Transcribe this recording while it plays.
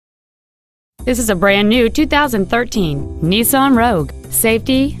This is a brand new 2013 Nissan Rogue.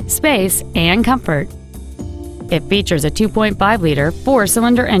 Safety, space, and comfort. It features a 2.5-liter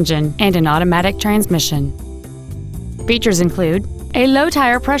four-cylinder engine and an automatic transmission. Features include a low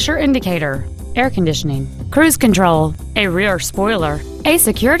tire pressure indicator, air conditioning, cruise control, a rear spoiler, a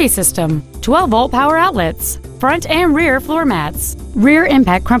security system, 12-volt power outlets, front and rear floor mats, rear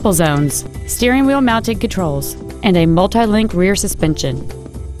impact crumple zones, steering wheel mounted controls, and a multi-link rear suspension.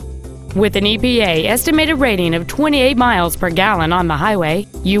 With an EPA estimated rating of 28 miles per gallon on the highway,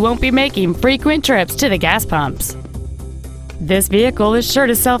 you won't be making frequent trips to the gas pumps. This vehicle is sure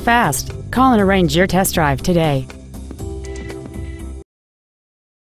to sell fast. Call and arrange your test drive today.